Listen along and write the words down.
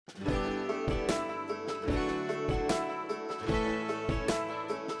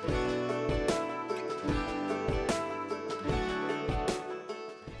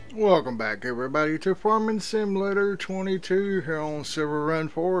Welcome back everybody to Farming Simulator 22 here on Silverrun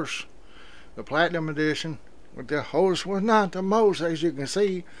Force, the Platinum Edition. But the host was not the most, as you can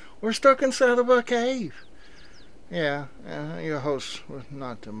see. We're stuck inside of a cave. Yeah, your host was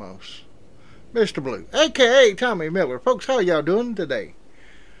not the most. Mr. Blue, aka Tommy Miller. Folks, how y'all doing today?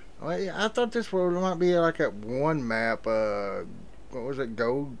 Well, I thought this world might be like a one map, what was it,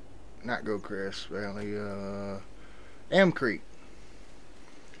 not Crest Valley, M Creek.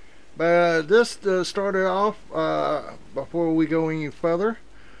 But this started off, before we go any further,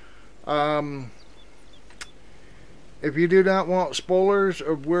 if you do not want spoilers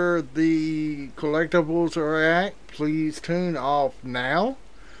of where the collectibles are at, please tune off now,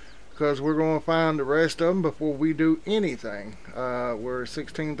 because we're going to find the rest of them before we do anything. We're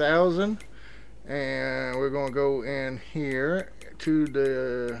 16,000, and we're going to go in here to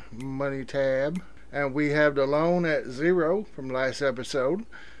the money tab, and we have the loan at 0 from last episode.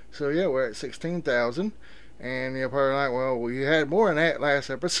 So yeah, we're at 16,000, and you're probably like, well, we had more than that last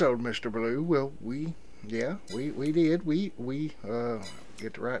episode, Mr. Blue. Well, we did. We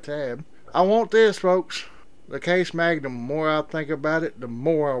get the right tab. I want this, folks. The Case Magnum. The more I think about it, the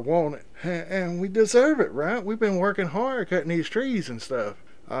more I want it, and we deserve it, right? We've been working hard cutting these trees and stuff.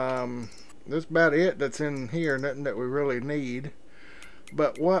 That's about it that's in here. Nothing that we really need.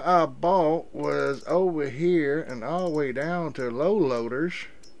 But what I bought was over here and all the way down to low loaders.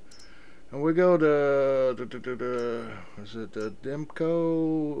 And we go to is it the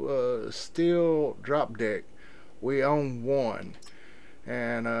Demco steel drop deck. We own one,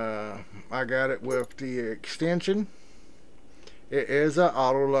 and I got it with the extension. It is an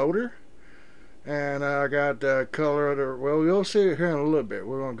auto loader, and I got the color of the, well, you'll see it here in a little bit.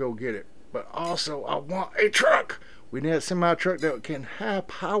 We're gonna go get it. But also, I want a truck. We need a semi truck that can have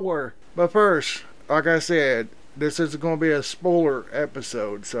power. But first, like I said, this is going to be a spoiler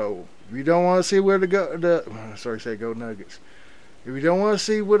episode, so if you don't want to see where to go, go Nuggets. If you don't want to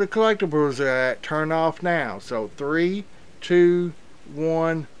see where the collectibles are at, turn off now. So 3, 2,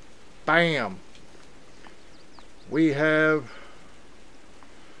 1, bam. We have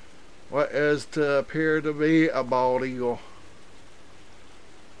what is to appear to be a bald eagle.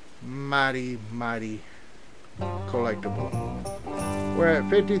 Mighty collectible. We're at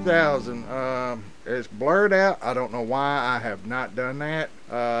 50,000. It's blurred out. I don't know why I have not done that.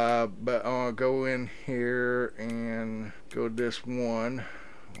 But I'll go in here and go this one.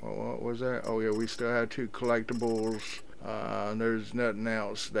 What was that? Oh yeah, we still have 2 collectibles. There's nothing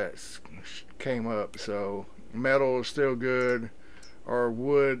else that's came up. So metal is still good. Our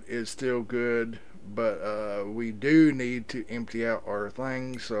wood is still good. But we do need to empty out our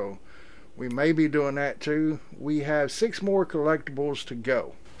things. So we may be doing that too. We have 6 more collectibles to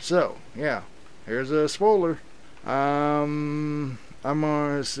go. So yeah, here's a spoiler. I'm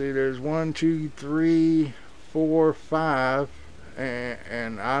gonna see. There's 1, 2, 3, 4, 5,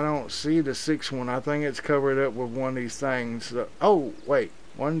 and I don't see the 6th one. I think it's covered up with one of these things. So, oh wait,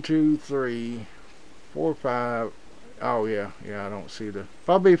 1, 2, 3, 4, 5. Oh yeah, I don't see the. If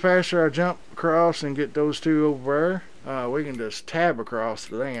I'll be faster, I jump across and get those 2 over there. We can just tab across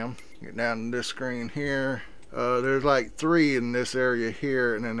to them. Get down to this screen here. There's like 3 in this area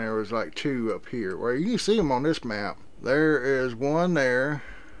here, and then there was like 2 up here. Well, you can see them on this map. There is 1 there.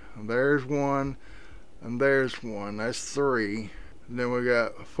 There's 1, and there's 1. That's 3. And then we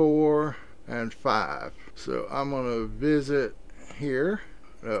got 4 and 5. So I'm gonna visit here,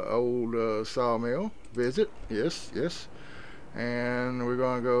 the old sawmill. Visit, yes, and we're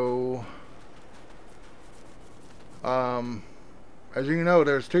gonna go. As you know,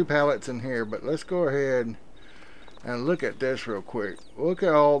 there's 2 pallets in here, but let's go ahead and look at this real quick. Look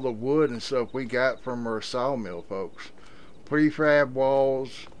at all the wood and stuff we got from our sawmill, folks. Prefab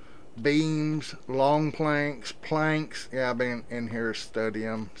walls, beams, long planks. Yeah, I've been in here studying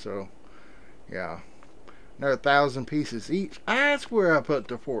them, so yeah. Another 1,000 pieces each. That's where I put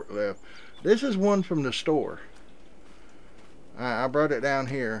the forklift. This is one from the store. I brought it down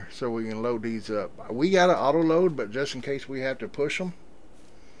here so we can load these up. We got an auto load, but just in case we have to push them.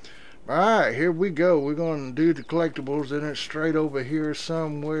 Alright, here we go. We're going to do the collectibles, and it's straight over here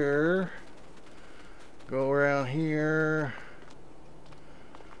somewhere. Go around here.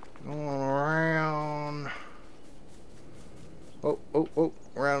 Going around. Oh,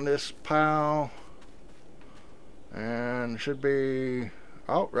 around this pile. And should be,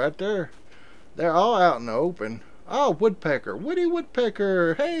 oh, right there. They're all out in the open. Oh, woodpecker. Woody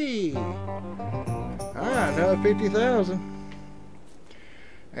woodpecker. Hey. Alright, another 50,000.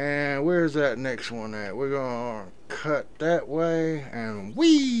 And where's that next one at? We're going to cut that way. And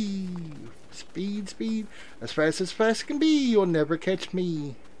whee! Speed. As fast as can be. You'll never catch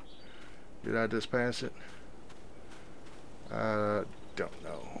me. Did I just pass it? Don't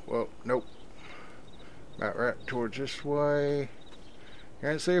know. Well, nope. About right towards this way.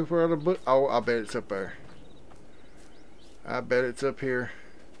 Can't see if we're on the book. Oh, I bet it's up there. I bet it's up here.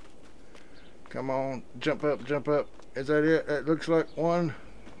 Come on, jump up, jump up. Is that it? That looks like one.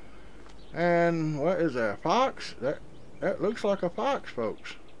 And what is that? A fox? That looks like a fox,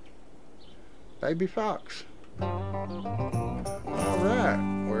 folks. Baby fox. Alright,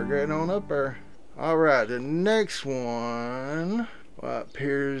 we're getting on up there. Alright, the next one, what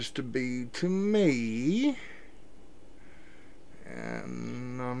appears to be to me,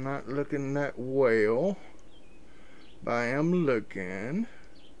 and I'm not looking that well, but I am looking.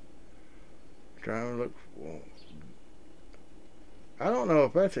 Trying to look for, I don't know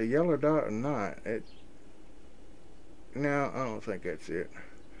if that's a yellow dot or not. No, I don't think that's it.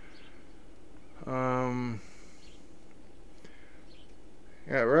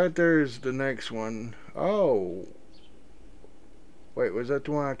 Yeah, right there's the next one. Oh, wait, was that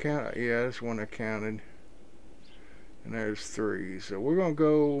the one I counted? Yeah, that's the one I counted. And there's 3. So we're gonna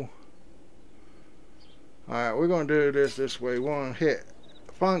go. Alright, we're gonna do this way. We're gonna hit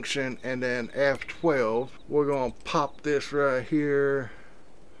function and then F12. We're gonna pop this right here.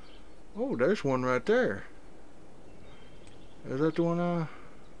 Oh, there's one right there. Is that the one?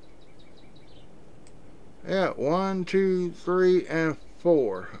 Yeah, 1, 2, 3, and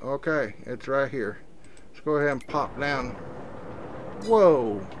 4. Okay, it's right here. Let's go ahead and pop down.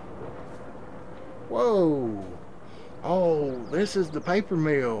 Whoa. Whoa. Oh, this is the paper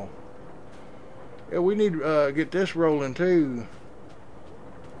mill. Yeah, we need to get this rolling too.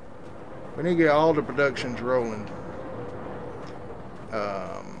 We need to get all the productions rolling.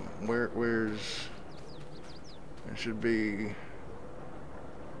 Where's it should be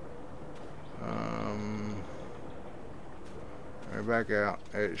right back out.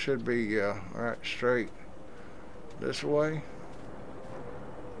 It should be right straight this way.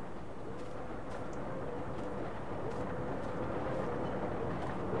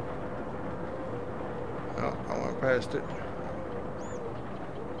 Oh, I went past it.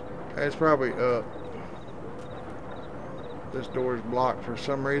 It's probably up. This door is blocked for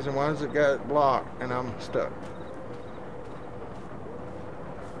some reason. Why does it got it blocked and I'm stuck?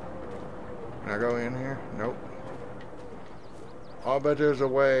 Can I go in here? Nope. I'll bet there's a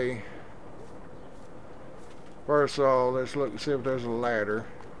way. First of all, let's look and see if there's a ladder.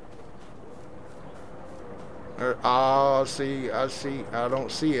 I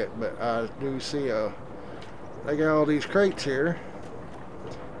don't see it, but I do see they got all these crates here.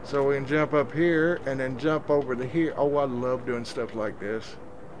 So we can jump up here and then jump over to here. Oh, I love doing stuff like this.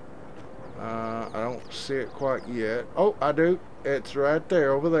 I don't see it quite yet. Oh, I do. It's right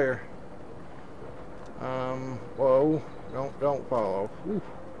there, over there. Whoa. Don't fall off. Ooh.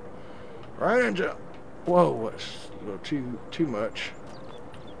 Right and jump. Whoa, that's a little too much.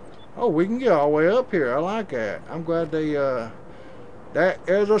 Oh, we can get all the way up here. I like that. I'm glad they, that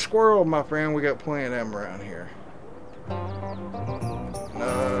is a squirrel, my friend. We got plenty of them around here.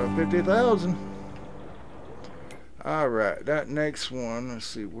 50,000. Alright, that next one, let's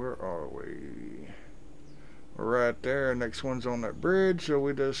see, where are we? We're right there. Next one's on that bridge, so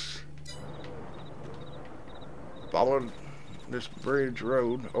we just followed this bridge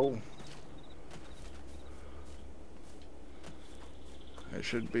road. Oh. It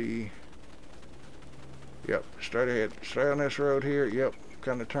should be, yep, straight ahead. Straight on this road here. Yep,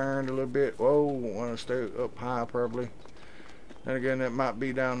 kind of turned a little bit. Whoa, want to stay up high probably. Then again, that might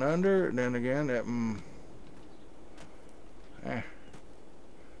be down under. And then again, that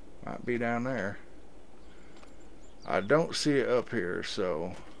might be down there. I don't see it up here,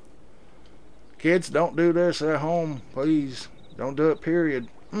 so kids, don't do this at home, please. Don't do it, period.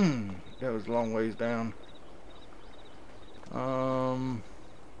 That was a long ways down.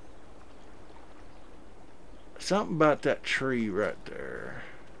 Something about that tree right there.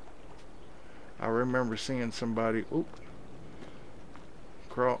 I remember seeing somebody. Oop.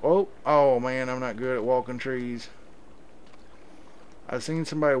 Oh man, I'm not good at walking trees. I seen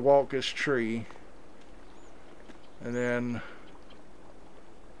somebody walk this tree, and then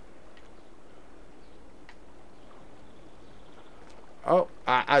oh,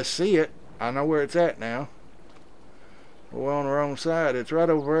 I see it. I know where it's at now. We're on the wrong side. It's right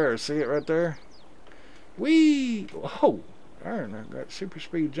over there. See it right there? Whee! Oh, darn! I got super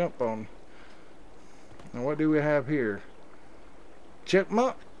speed jump on. Now what do we have here?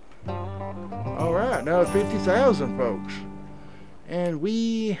 Chipmunk. All right, now 50,000, folks. And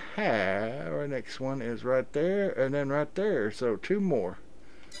we have, our next one is right there, and then right there. So 2 more.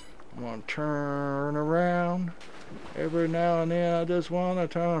 I'm gonna turn around. Every now and then I just want to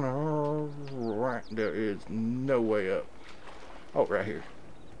turn around. There is no way up. Oh, right here.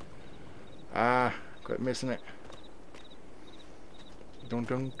 Ah, quit missing it. Dun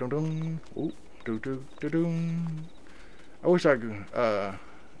dun dun dun. Ooh, doo doo doo doo. I wish I could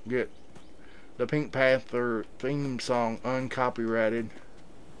get the Pink Panther theme song uncopyrighted.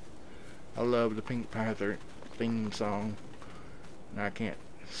 I love the Pink Panther theme song. And I can't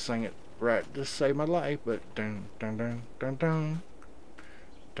sing it right to save my life, but dun dun dun dun dun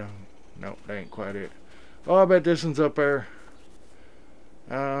dun. Nope, that ain't quite it. Oh, I bet this one's up there.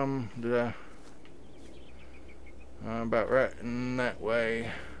 About right in that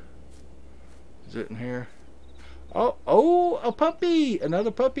way. Is it in here? Oh, a puppy!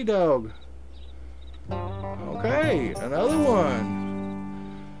 Another puppy dog. Okay, another one.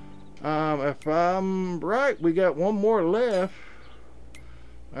 If I'm right, we got one more left.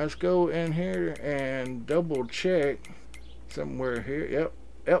 Let's go in here and double check. Somewhere here.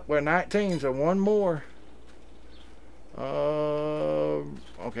 Yep, we're 19, so one more.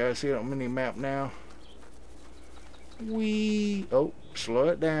 Okay, I see it on mini map now. Oh, slow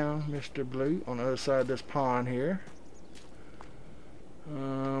it down, Mr. Blue, on the other side of this pond here.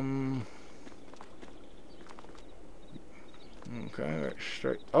 Okay, right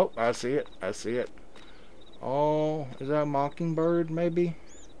straight. Oh, I see it. Oh, is that a mockingbird, maybe?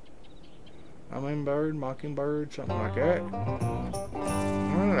 Hummingbird, mockingbird, something like that.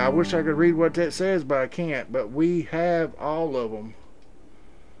 I wish I could read what that says, but I can't. But we have all of them.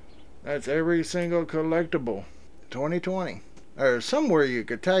 That's every single collectible. 2020. There's somewhere you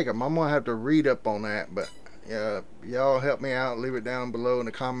could take them. I'm going to have to read up on that. But y'all help me out. Leave it down below in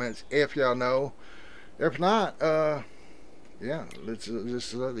the comments if y'all know. If not, yeah, let's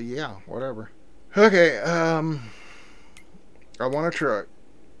just, yeah, whatever. Okay, I want a truck.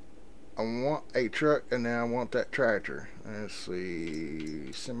 I want a truck, and then I want that tractor. Let's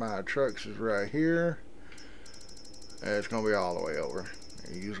see. Semi trucks is right here. It's going to be all the way over.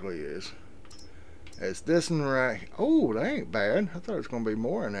 It usually is. It's this one right. Oh, that ain't bad. I thought it was going to be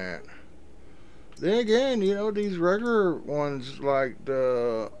more than that. Then again, you know, these regular ones like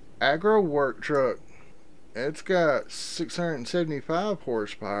the agro work truck, it's got 675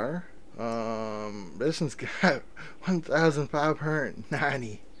 horsepower. This one's got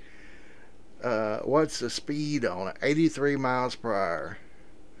 1,590. What's the speed on it? 83 miles per hour.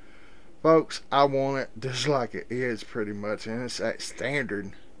 Folks, I want it just like it is pretty much, and it's at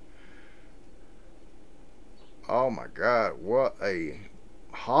standard. Oh my God, what a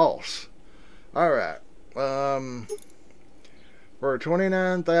hoss. Alright, for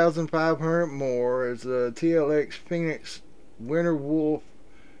 29,500 more is the TLX Phoenix Winter Wolf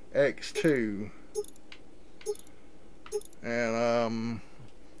X2. And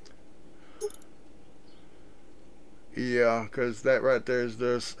yeah, because that right there is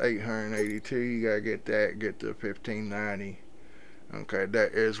just 882. You gotta get that, get to 1590. Okay,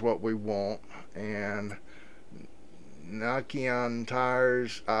 that is what we want. And Nokian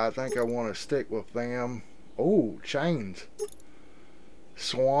tires, I think I want to stick with them. Oh, chains.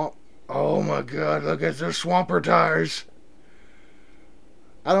 Swamp. Oh my God, look at the swamper tires.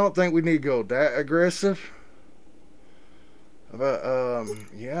 I don't think we need to go that aggressive. But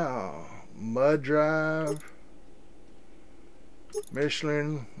yeah, mud drive.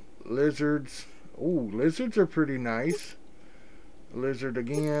 Michelin lizards. Oh, lizards are pretty nice. Lizard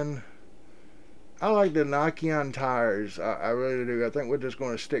again. I like the Nokian tires. I really do. I think we're just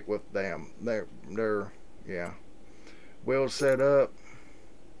going to stick with them. They're yeah. Well set up.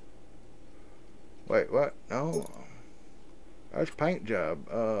 Wait, what? No. That's paint job.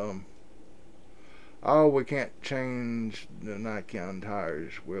 Oh, we can't change the Nokian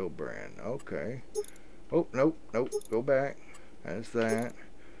tires wheel brand. Okay. Oh, nope. Go back. That's that.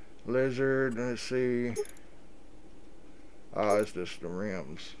 Lizard, let's see. Oh, it's just the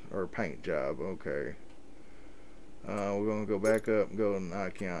rims or paint job. Okay. We're going to go back up and go to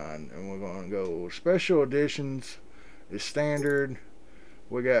Nokian, and we're going to go special editions is standard.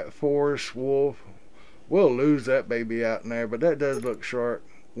 We got Forest Wolf. We'll lose that baby out in there, but that does look sharp.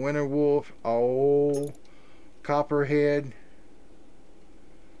 Winter Wolf. Oh, Copperhead.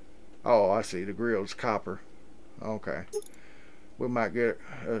 Oh, I see. The grill's copper. Okay. We might get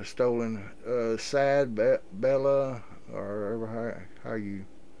a stolen Sad Bella, or how you.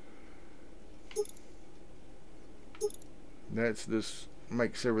 That's this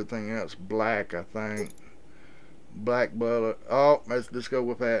makes everything else black, I think. Black Bella. Oh, let's just go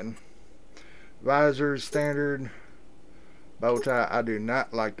with that. Visors standard. Bow tie. I do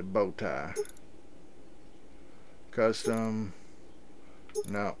not like the bow tie. Custom.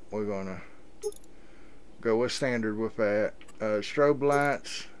 No, we're Go with standard with that. Strobe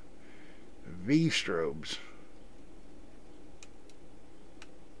lights, V strobes.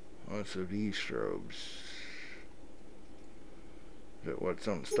 What's a V strobes? Is it what's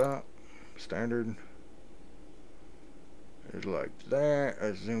on the stock? Standard. It's like that.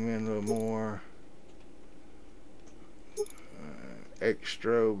 Let's zoom in a little more. X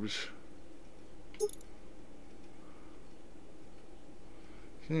strobes.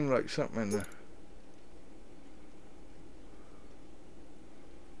 Seems like something in the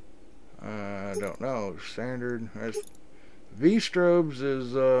I don't know. Standard. V strobes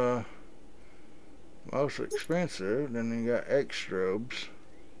is most expensive. Then you got X strobes.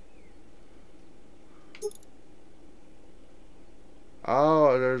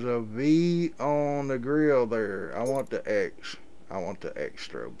 Oh, there's a V on the grill there. I want the X. I want the X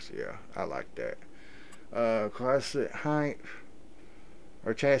strobes. Yeah, I like that. Classic height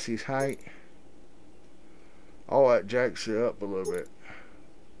or chassis height. Oh, that jacks it up a little bit.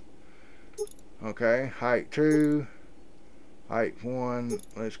 Okay, height 2, height 1.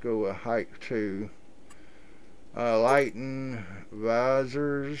 Let's go with height 2. Lighting,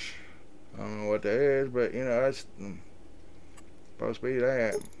 visors. I don't know what that is, but you know that's supposed to be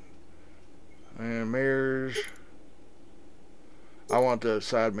that. And mirrors. I want the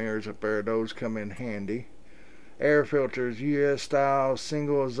side mirrors up there. Those come in handy. Air filters, US style,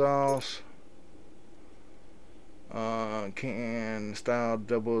 single exhaust. Can style,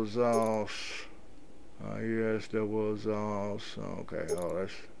 double exhaust. US double exhaust. Okay, oh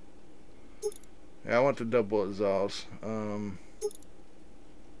that's. Yeah, I want the double exhaust.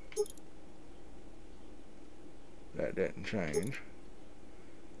 That didn't change.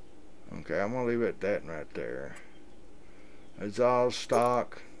 Okay, I'm gonna leave it at that right there. Exhaust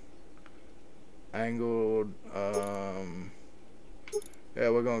stock, angled. Yeah,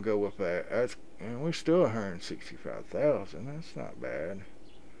 we're gonna go with that. That's, and we're still 165,000. That's not bad.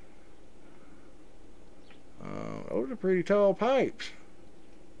 Those are pretty tall pipes.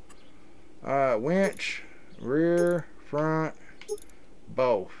 Winch, rear, front,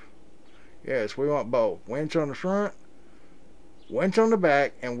 both. Yes, we want both. Winch on the front, winch on the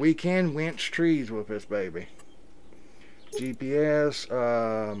back, and we can winch trees with this baby. GPS,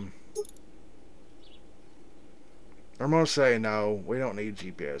 I'm going to say no, we don't need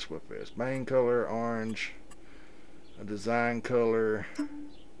GPS with this. Main color, orange. A design color.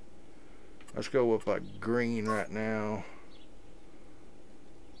 Let's go with a green right now.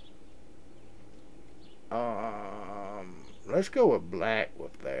 Let's go with black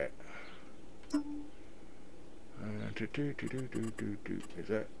with that. Is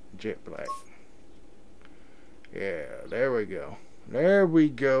that jet black? Yeah, there we go. There we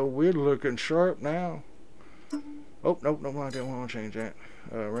go. We're looking sharp now. Oh, nope, I didn't want to change that.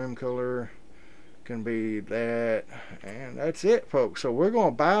 Rim color can be that. And that's it, folks. So we're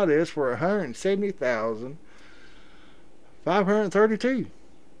going to buy this for $170,532.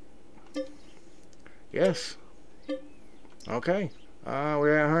 Yes. Okay. We have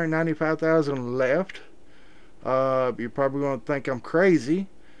 195,000 left. You're probably going to think I'm crazy.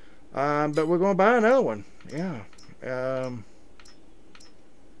 But we're going to buy another one. Yeah.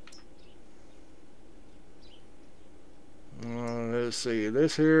 Let's see.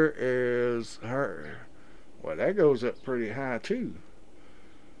 This here is her. Well, that goes up pretty high too.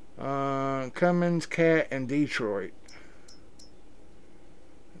 Cummins, Cat, and Detroit.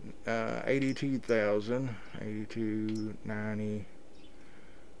 82,000. 82.90.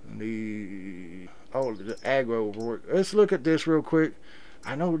 The aggro work. Let's look at this real quick.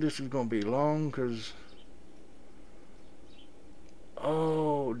 I know this is gonna be long because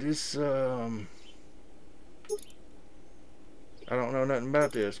this I don't know nothing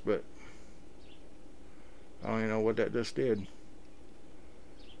about this, but I don't even know what that just did.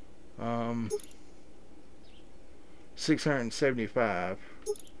 675.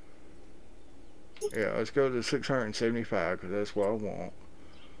 Yeah, let's go to 675 because that's what I want.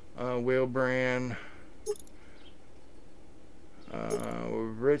 Wheel brand.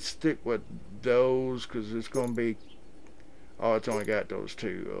 Let's stick with those because it's gonna be. Oh, it's only got those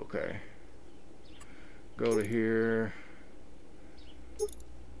two. Okay. Go to here.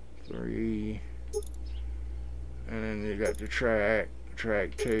 3. And then you got the track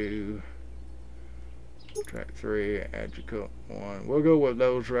 2, track 3, Adjective 1. We'll go with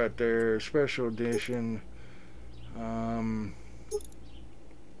those right there. Special edition.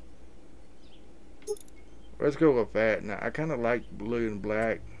 Let's go with that. Now I kind of like blue and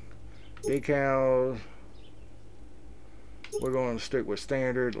black. Decals. We're going to stick with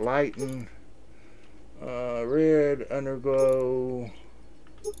standard. Lighting. Red, underglow.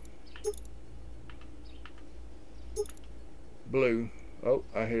 Blue. Oh,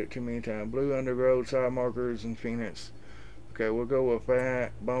 I hit it too many times. Blue undergrowth, side markers, and Phoenix. Okay, we'll go with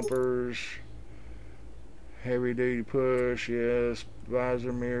that. Bumpers. Heavy duty push, yes.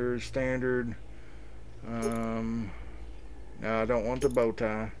 Visor mirrors, standard. No, I don't want the bow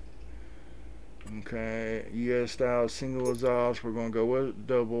tie. Okay, US style single exhaust. We're going to go with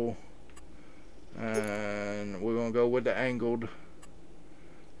double. And we're going to go with the angled.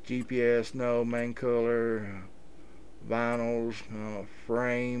 GPS, no. Main color. Vinyls,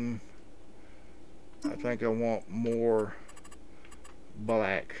 frame. I think I want more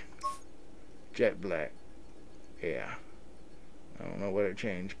black. Jet black. Yeah. I don't know what it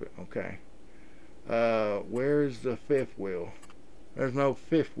changed, but okay. Where's the fifth wheel? There's no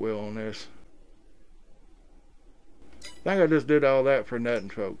fifth wheel on this. I think I just did all that for nothing,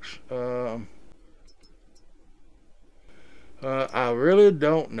 folks. I really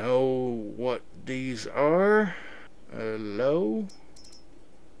don't know what these are. Low.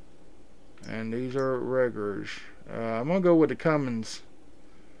 And these are regulars. I'm going to go with the Cummins.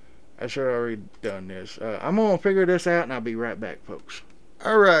 I should have already done this. I'm going to figure this out and I'll be right back, folks.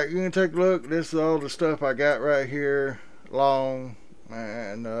 Alright, you can take a look. This is all the stuff I got right here. Long.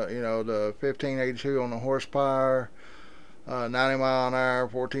 And, you know, the 1582 on the horsepower. 90 mile an hour,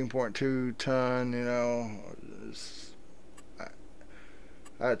 14.2 ton, you know.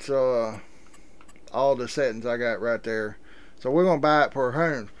 That's all the settings I got right there. So we're going to buy it for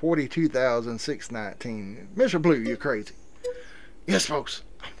 $142,619. Mr. Blue, you're crazy. Yes, folks,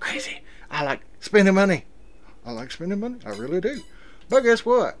 I'm crazy. I like spending money. I like spending money. I really do. But guess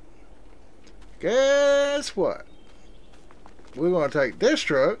what? Guess what? We're going to take this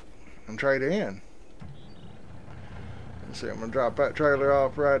truck and trade it in. Let's see, I'm going to drop that trailer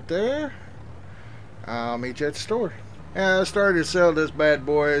off right there. I'll meet you at the store. And I started to sell this bad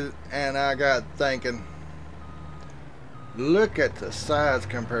boy, and I got thinking, look at the size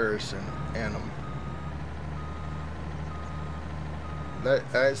comparison in them.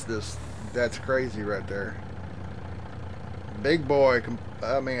 That's crazy right there. Big boy,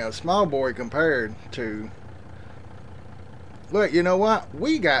 I mean a small boy compared to. Look, you know what?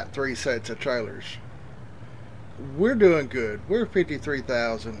 We got 3 sets of trailers. We're doing good. We're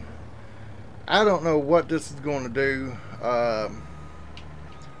 53,000. I don't know what this is going to do. The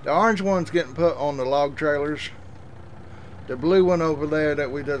orange one's getting put on the log trailers. The blue one over there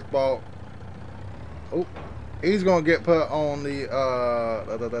that we just bought, oh, he's going to get put on the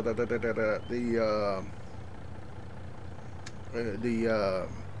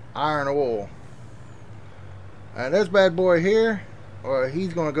iron oil. And this bad boy here,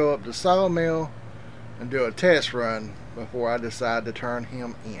 he's going to go up to sawmill and do a test run before I decide to turn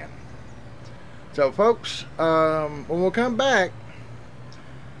him in. So folks, when we'll come back,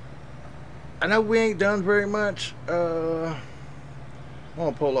 I know we ain't done very much. I'm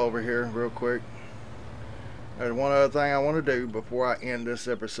gonna pull over here real quick. There's one other thing I want to do before I end this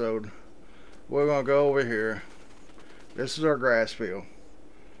episode. We're gonna go over here. This is our grass field.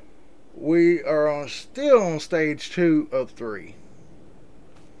 We are still on stage 2 of 3.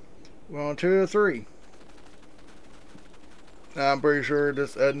 We're on 2 of 3. I'm pretty sure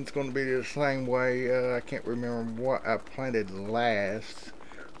this isn't going to be the same way. I can't remember what I planted last.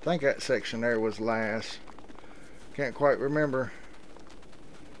 I think that section there was last. Can't quite remember.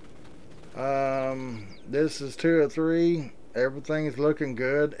 This is 2 of 3. Everything's looking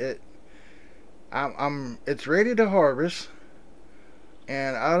good. It's ready to harvest,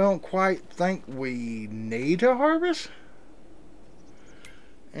 and I don't quite think we need to harvest.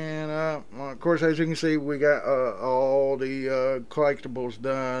 And of course, as you can see, we got all the collectibles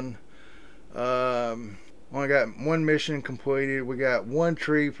done. Only got 1 mission completed. We got 1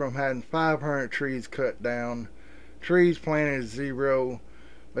 tree from having 500 trees cut down. Trees planted 0.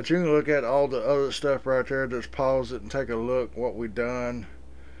 But you can look at all the other stuff right there. Just pause it and take a look what we done.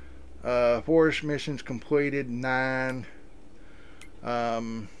 Forest missions completed 9.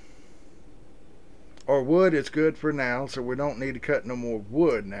 Our wood is good for now, so we don't need to cut no more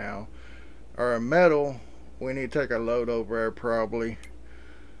wood now. Our metal, we need to take a load over there probably.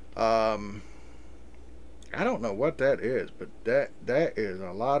 I don't know what that is, but that is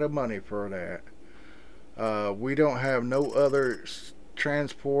a lot of money for that. We don't have no other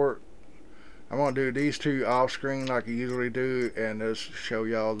transport. I'm gonna do these 2 off screen like I usually do, and just show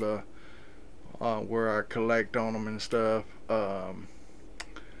y'all the where I collect on them and stuff.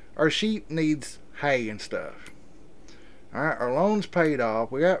 Our sheep needs hay and stuff. Alright, our loan's paid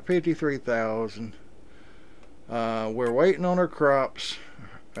off. We got 53,000. We're waiting on our crops,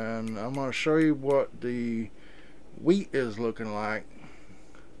 and I'm going to show you what the wheat is looking like.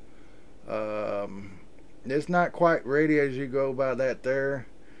 It's not quite ready as you go by that there,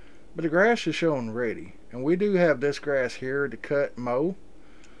 but the grass is showing ready. And we do have this grass here to cut and mow.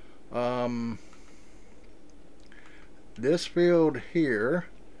 This field here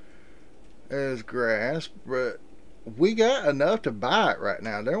is grass, but we got enough to buy it right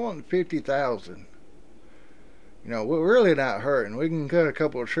now. They're wanting 50,000. You know, we're really not hurting. We can cut a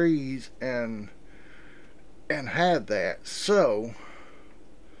couple of trees and have that. So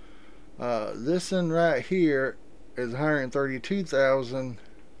this one right here is 132,000.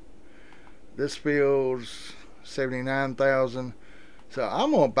 This field's 79,000. So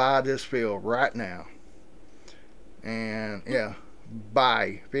I'm gonna buy this field right now. And yeah,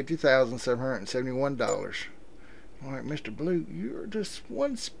 buy $50,771. I'm like, Mr. Blue, you're just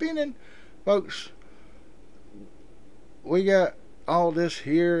one spinning, folks. We got all this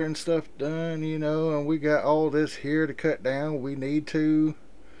here and stuff done, you know, and we got all this here to cut down. We need to.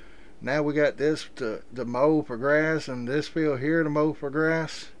 Now we got this to mow for grass, and this field here to mow for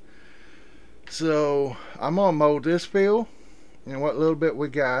grass. So I'm gonna mow this field and what little bit we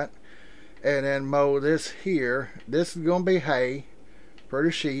got, and then mow this here. This is gonna be hay for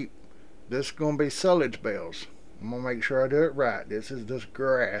the sheep. This is gonna be silage bales. I'm gonna make sure I do it right. This is just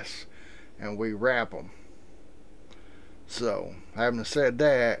grass, and we wrap them. So having said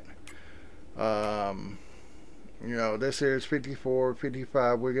that, you know, this here is 54,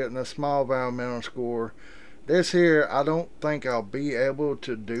 55. We're getting a small environmental score. This here, I don't think I'll be able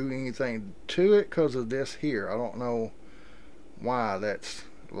to do anything to it because of this here. I don't know why that's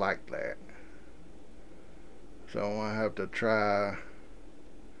like that. So I have to try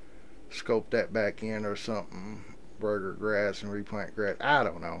scope that back in or something. Burger grass and replant grass. I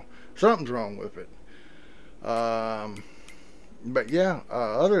don't know. Something's wrong with it. But yeah,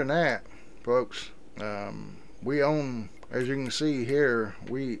 other than that, folks, we own, as you can see here,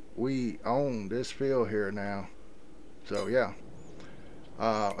 we own this field here now. So yeah,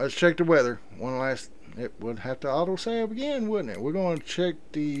 let's check the weather one last. It would have to auto save again, wouldn't it? We're going to check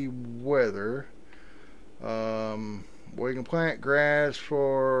the weather. We can plant grass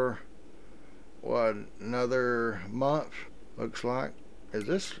for what, another month, looks like. Is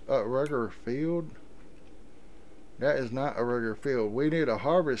this a regular field? That is not a regular field. We need to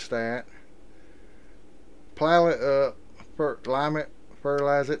harvest that, plow it up, lime it,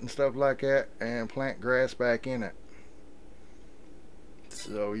 fertilize it and stuff like that, and plant grass back in it.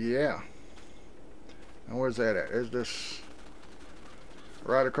 So yeah. And where's that at? It's just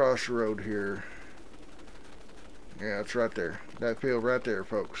right across the road here. Yeah, it's right there. That field right there,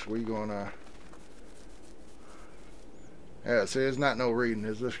 folks. We gonna, yeah, see, it's not no reading.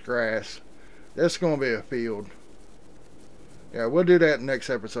 It's just grass. This is gonna be a field. Yeah, we'll do that in the next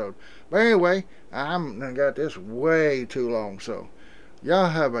episode. But anyway, I'm got this way too long. So y'all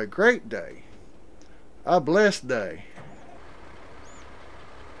have a great day, a blessed day.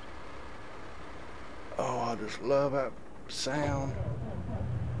 Oh, I just love that sound.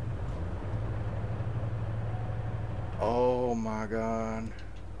 Oh my God,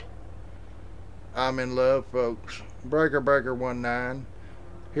 I'm in love, folks. Breaker 19.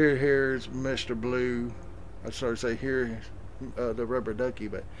 Here's Mr. Blue. I sort of say here's the rubber ducky,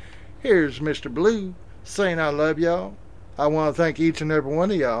 but here's Mr. Blue saying I love y'all. I want to thank each and every one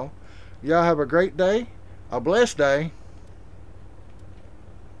of y'all. Y'all have a great day, a blessed day.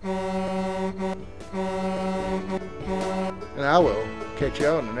 And I will catch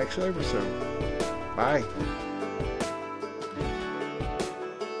y'all in the next episode. Bye.